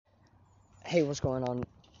Hey, what's going on,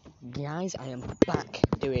 guys? I am back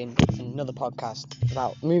doing another podcast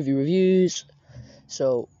about movie reviews.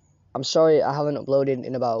 So, I'm sorry I haven't uploaded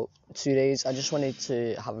in about 2 days. I just wanted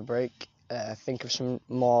to have a break, think of some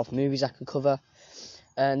more movies I could cover.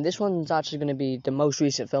 And this one's actually going to be the most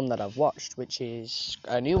recent film that I've watched, which is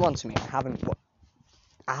a new one to me.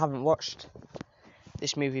 I haven't watched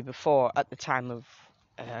this movie before at the time of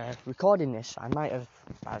recording this. I might have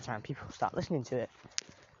by the time people start listening to it.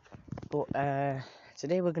 But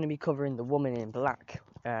today we're going to be covering The Woman in Black,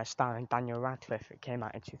 starring Daniel Radcliffe. It came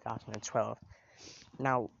out in 2012.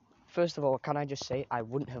 Now, first of all, can I just say I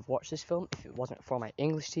wouldn't have watched this film if it wasn't for my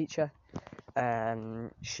English teacher.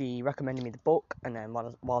 She recommended me the book, and then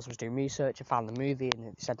whilst I was doing research, I found the movie, and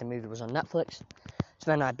it said the movie was on Netflix.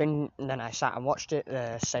 So then I sat and watched it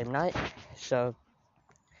the same night. So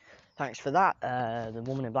thanks for that. The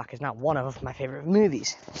Woman in Black is now one of my favourite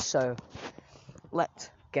movies. So let's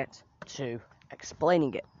get to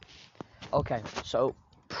explaining it. Okay, so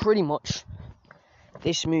pretty much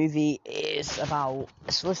this movie is about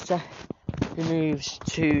a solicitor who moves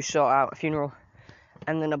to sort out a funeral,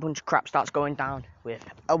 and then a bunch of crap starts going down with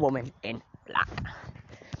a woman in black.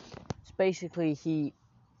 So basically he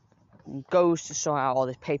goes to sort out all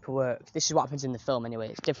this paperwork. This is what happens in the film anyway.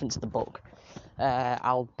 It's different to the book.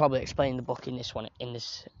 I'll probably explain the book in this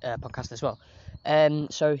podcast as well.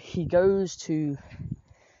 So he goes to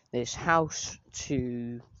this house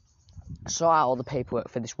to sort out all the paperwork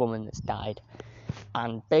for this woman that's died,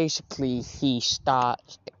 and basically he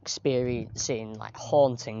starts experiencing like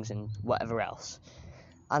hauntings and whatever else.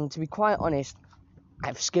 And to be quite honest,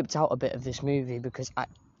 I've skipped out a bit of this movie because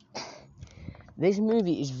this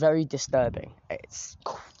movie is very disturbing. It's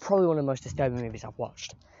probably one of the most disturbing movies I've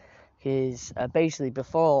watched. Because basically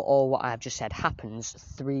before all what I've just said happens,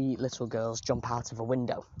 3 little girls jump out of a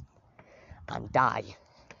window and die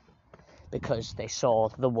because they saw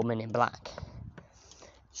the woman in black.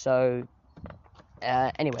 So,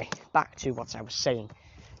 anyway, back to what I was saying.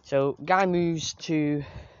 So, guy moves to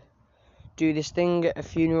do this thing at a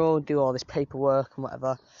funeral, do all this paperwork and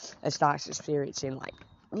whatever, and starts experiencing like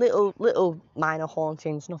little minor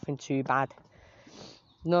hauntings, nothing too bad.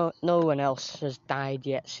 No one else has died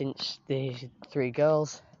yet since the 3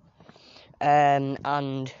 girls.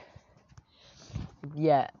 And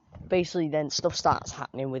yeah, basically then stuff starts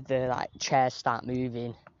happening with the like chairs start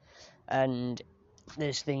moving, and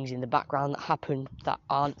there's things in the background that happen that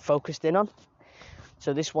aren't focused in on.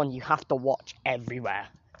 So this one you have to watch everywhere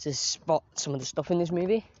to spot some of the stuff in this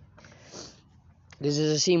movie. There's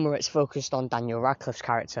a scene where it's focused on Daniel Radcliffe's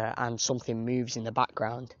character and something moves in the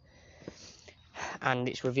background, and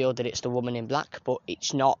it's revealed that it's the woman in black, but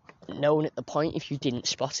it's not known at the point if you didn't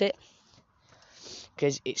spot it,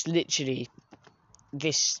 because it's literally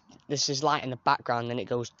this is light in the background, then it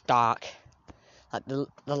goes dark, like the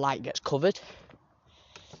light gets covered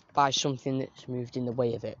by something that's moved in the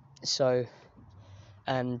way of it. So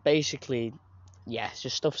basically, yeah,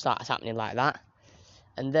 just stuff starts happening like that.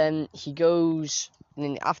 And then he goes,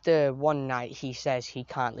 and after one night he says he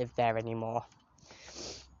can't live there anymore.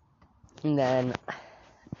 And then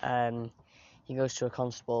he goes to a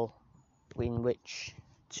constable in which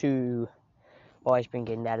 2 boys bring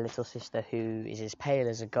in their little sister, who is as pale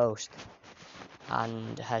as a ghost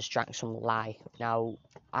and has drank some lye. Now,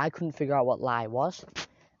 I couldn't figure out what lye was.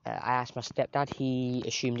 I asked my stepdad. He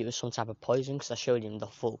assumed it was some type of poison because I showed him the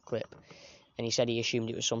full clip, and he said he assumed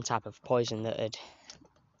it was some type of poison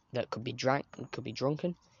that could be drank and could be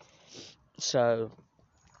drunken. So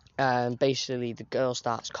basically the girl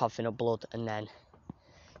starts coughing up blood, and then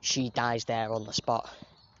she dies there on the spot.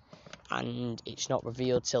 And it's not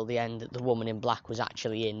revealed till the end that the woman in black was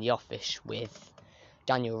actually in the office with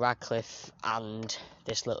Daniel Radcliffe and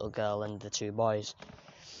this little girl and the 2 boys.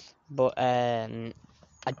 But I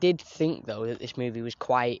did think though that this movie was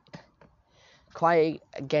quite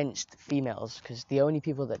against females, because the only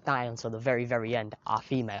people that die until the very, very end are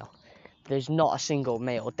female. There's not a single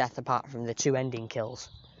male death apart from the 2 ending kills,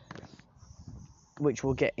 which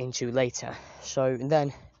we'll get into later. So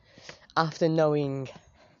then,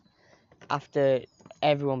 after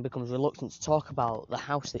everyone becomes reluctant to talk about the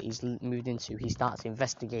house that he's moved into, he starts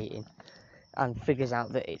investigating and figures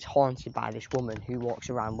out that it's haunted by this woman who walks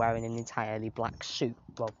around wearing an entirely black suit,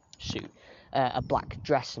 a black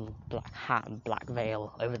dress and black hat and black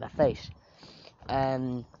veil over their face.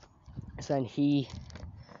 So then he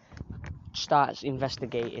starts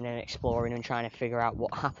investigating and exploring and trying to figure out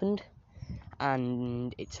what happened,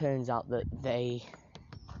 and it turns out that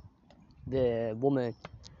the woman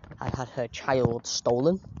had her child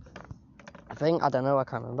stolen. I don't know, I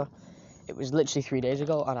can't remember. It was literally 3 days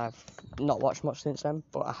ago, and I've not watched much since then,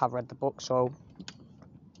 but I have read the book, so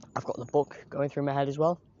I've got the book going through my head as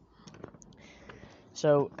well.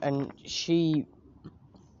 So, and she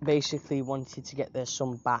basically wanted to get their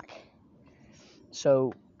son back.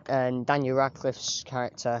 So, and Daniel Radcliffe's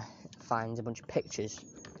character finds a bunch of pictures,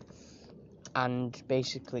 and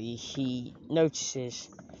basically he notices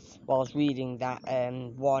whilst reading that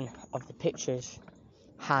one of the pictures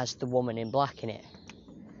has the woman in black in it.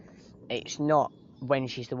 It's not when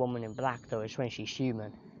she's the woman in black though, it's when she's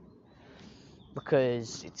human,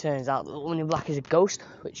 because it turns out that the woman in black is a ghost,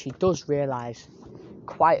 which he does realise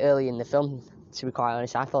quite early in the film. To be quite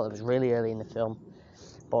honest, I thought it was really early in the film,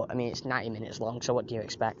 but I mean it's 90 minutes long, so what do you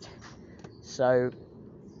expect? So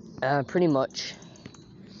pretty much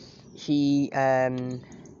he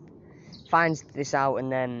finds this out,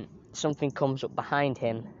 and then something comes up behind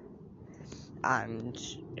him, and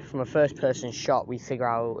from a first person shot we figure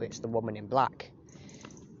out it's the woman in black,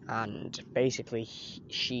 and basically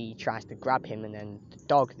she tries to grab him, and then the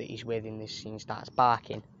dog that he's with in this scene starts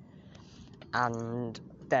barking, and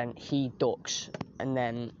then he ducks, and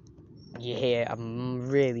then you hear a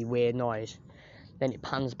really weird noise. Then it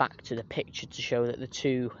pans back to the picture to show that the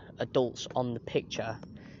two adults on the picture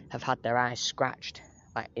have had their eyes scratched,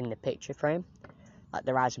 like in the picture frame. Like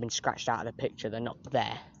their eyes have been scratched out of the picture, they're not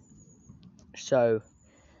there. So,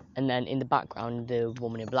 and then in the background, the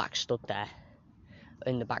woman in black stood there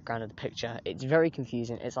in the background of the picture. It's very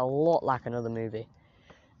confusing. It's a lot like another movie.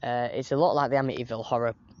 It's a lot like the Amityville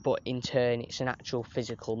Horror, but in turn, it's an actual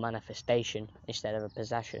physical manifestation instead of a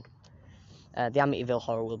possession. The Amityville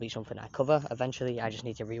Horror will be something I cover eventually. I just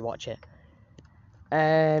need to rewatch it.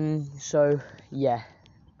 So yeah,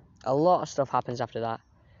 a lot of stuff happens after that.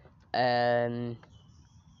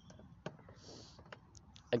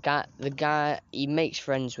 The guy, he makes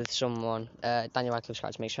friends with someone. Daniel Radcliffe's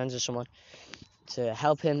character makes friends with someone to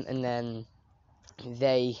help him, and then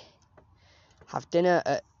they have dinner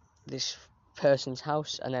at this person's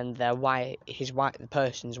house, and then the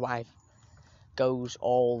person's wife, goes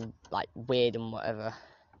all like weird and whatever.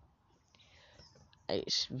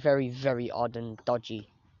 It's very, very odd and dodgy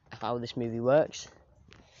how this movie works.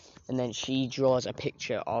 And then she draws a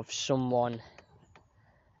picture of someone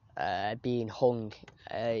being hung.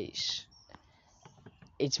 It's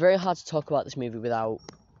very hard to talk about this movie without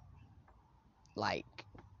like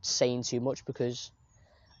saying too much, because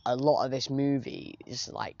a lot of this movie is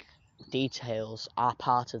like details are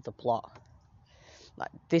part of the plot. Like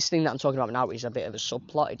this thing that I'm talking about now is a bit of a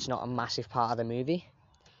subplot. It's not a massive part of the movie,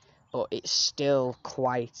 but it's still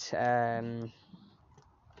quite a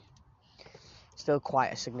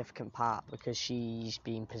significant part, because she's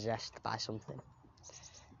being possessed by something.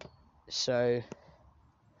 So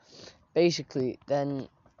basically, then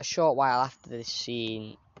a short while after this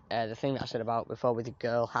scene, the thing that I said about before with the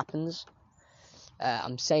girl happens.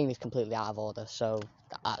 I'm saying this completely out of order, so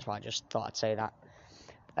that's why I just thought I'd say that.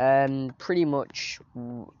 Pretty much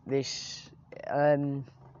this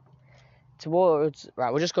we'll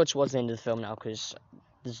just go towards the end of the film now, because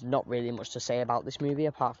there's not really much to say about this movie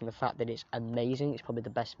apart from the fact that it's amazing. It's probably the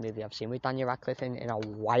best movie I've seen with Daniel Radcliffe in a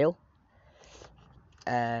while.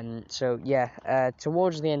 So yeah,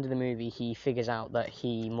 towards the end of the movie, he figures out that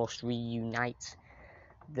he must reunite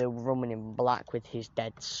the woman in black with his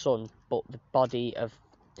dead son, but the body of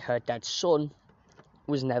her dead son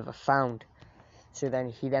was never found. So then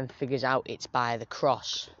he figures out it's by the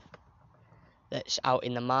cross that's out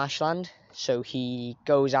in the marshland. So he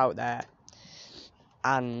goes out there,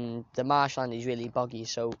 and the marshland is really boggy.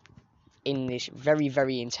 So in this very,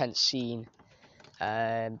 very intense scene,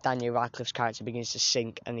 Daniel Radcliffe's character begins to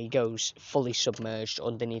sink, and he goes fully submerged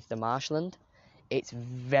underneath the marshland. It's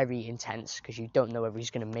very intense, because you don't know whether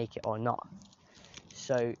he's going to make it or not.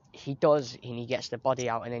 So he does, and he gets the body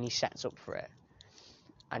out, and then he sets up for it.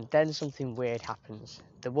 And then something weird happens.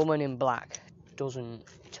 The woman in black doesn't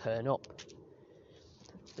turn up.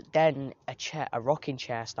 But then a rocking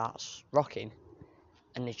chair starts rocking,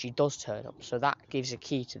 and then she does turn up. So that gives a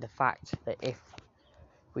key to the fact that if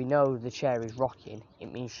we know the chair is rocking,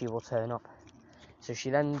 it means she will turn up. So she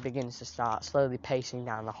then begins to start slowly pacing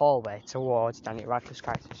down the hallway towards Daniel Radcliffe's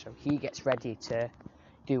character. So he gets ready to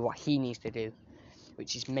do what he needs to do,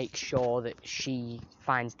 which is make sure that she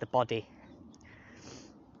finds the body.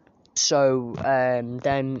 So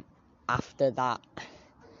then after that,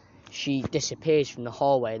 she disappears from the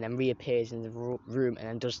hallway and then reappears in the room, and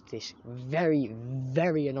then does this very,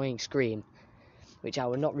 very annoying scream, which I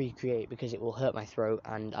will not recreate because it will hurt my throat,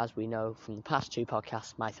 and as we know from the past 2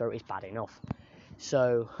 podcasts, my throat is bad enough.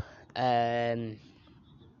 So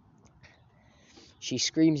she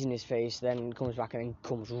screams in his face, then comes back and then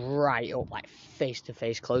comes right up, like face to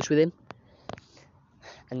face close with him.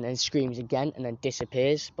 and then screams again, and then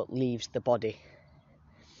disappears, but leaves the body.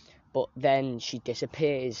 But then she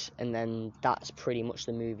disappears, and then that's pretty much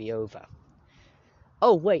the movie over.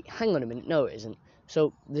 Oh wait, hang on a minute, no it isn't.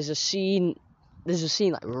 So there's a scene like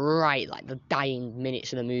the dying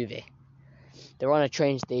minutes of the movie. They're on a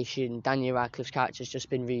train station. Daniel Radcliffe's character's just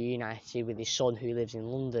been reunited with his son who lives in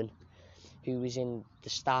London, who was in the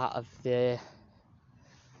start of the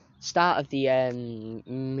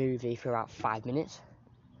movie for about 5 minutes.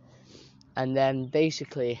 And then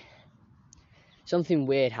basically something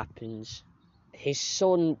weird happens. His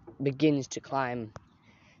son begins to climb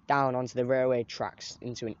down onto the railway tracks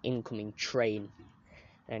into an incoming train.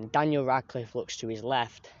 And Daniel Radcliffe looks to his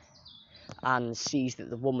left and sees that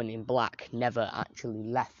the woman in black never actually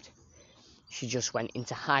left. She just went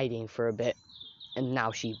into hiding for a bit, and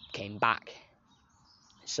now she came back.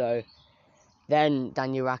 So then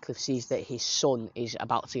Daniel Radcliffe sees that his son is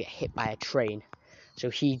about to get hit by a train. So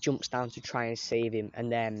he jumps down to try and save him, and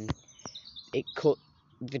then the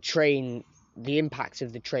impact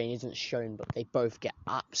of the train isn't shown, but they both get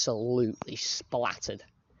absolutely splattered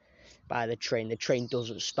by the train. The train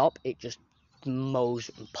doesn't stop, it just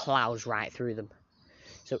mows and plows right through them.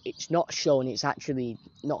 So it's not shown, it's actually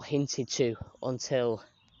not hinted to until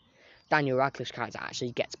Daniel Radcliffe's character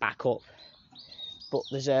actually gets back up. But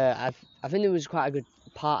I think there was quite a good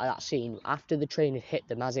part of that scene. After the train had hit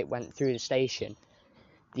them as it went through the station,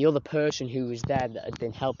 the other person who was there that had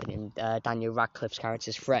been helping him, Daniel Radcliffe's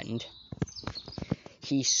character's friend,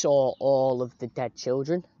 he saw all of the dead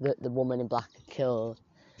children that the woman in black had killed,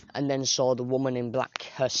 and then saw the woman in black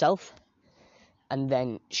herself, and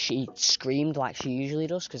then she screamed like she usually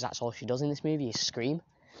does, because that's all she does in this movie, is scream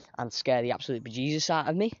and scare the absolute bejesus out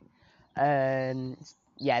of me.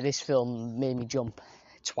 Yeah, this film made me jump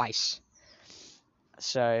twice.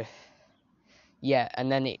 So yeah,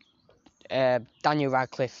 and then Daniel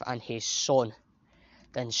Radcliffe and his son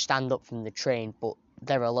then stand up from the train, but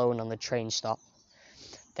they're alone on the train stop.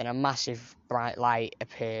 Then a massive bright light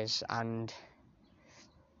appears, and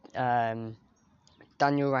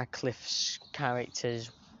Daniel Radcliffe's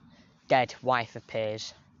character's dead wife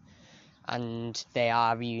appears, and they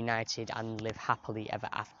are reunited and live happily ever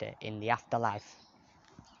after in the afterlife.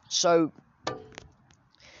 So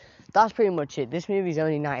that's pretty much it. This movie's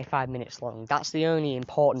only 95 minutes long. That's the only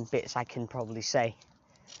important bits I can probably say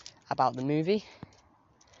about the movie.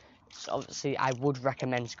 So obviously, I would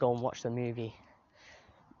recommend to go and watch the movie.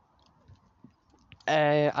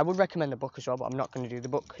 I would recommend the book as well, but I'm not going to do the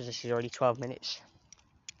book because this is already 12 minutes.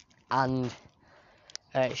 And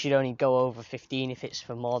it should only go over 15 if it's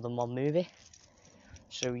for more than one movie.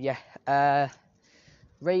 So yeah,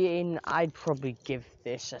 rating, I'd probably give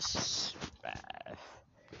this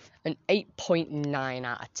an 8.9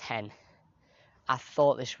 out of 10. I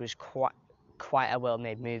thought this was quite a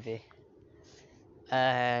well-made movie.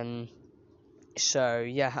 So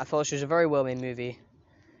yeah, I thought this was a very well-made movie.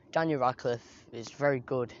 Daniel Radcliffe is very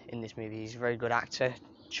good in this movie. He's a very good actor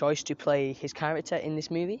choice to play his character in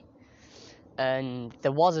this movie. And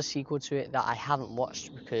there was a sequel to it that I haven't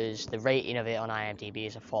watched because the rating of it on IMDb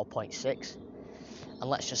is a 4.6. And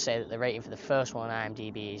let's just say that the rating for the first one on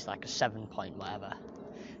IMDb is like a 7 point whatever.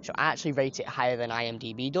 So I actually rate it higher than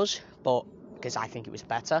IMDb does, but because I think it was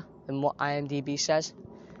better than what IMDb says.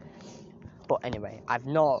 But anyway,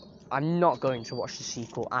 I'm not going to watch the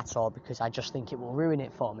sequel at all because I just think it will ruin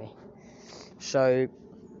it for me. So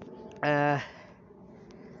I'd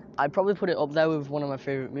probably put it up there with one of my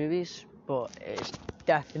favourite movies, but it's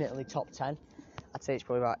definitely top 10. I'd say it's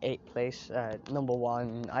probably about 8th place. Number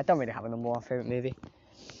 1, I don't really have a number 1 favourite movie.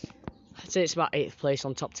 I'd say it's about 8th place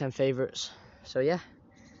on top 10 favourites. So yeah.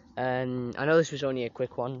 I know this was only a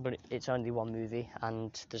quick one, but it's only one movie,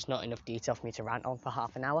 and there's not enough detail for me to rant on for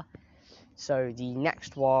half an hour. So the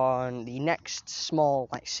next small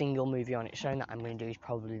single movie on its own that I'm going to do is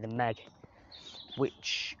probably The Meg,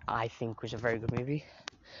 which I think was a very good movie.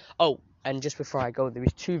 Oh, and just before I go, there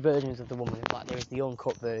is 2 versions of The Woman in Black. There is the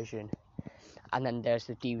uncut version, and then there's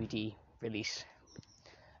the DVD release.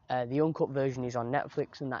 The uncut version is on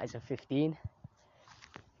Netflix, and that is a 15.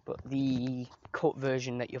 But the cut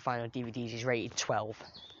version that you'll find on DVDs is rated 12.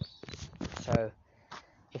 So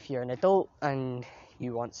if you're an adult and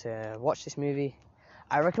you want to watch this movie,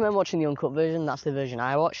 I recommend watching the uncut version. That's the version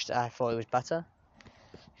I watched. I thought it was better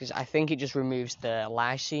because I think it just removes the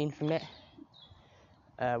lie scene from it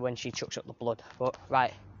when she chucks up the blood. But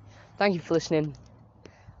right, thank you for listening.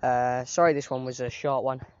 Sorry this one was a short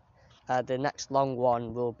one. The next long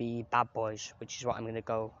one will be Bad Boys, which is what I'm going to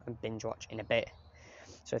go and binge watch in a bit.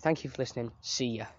 So thank you for listening. See ya.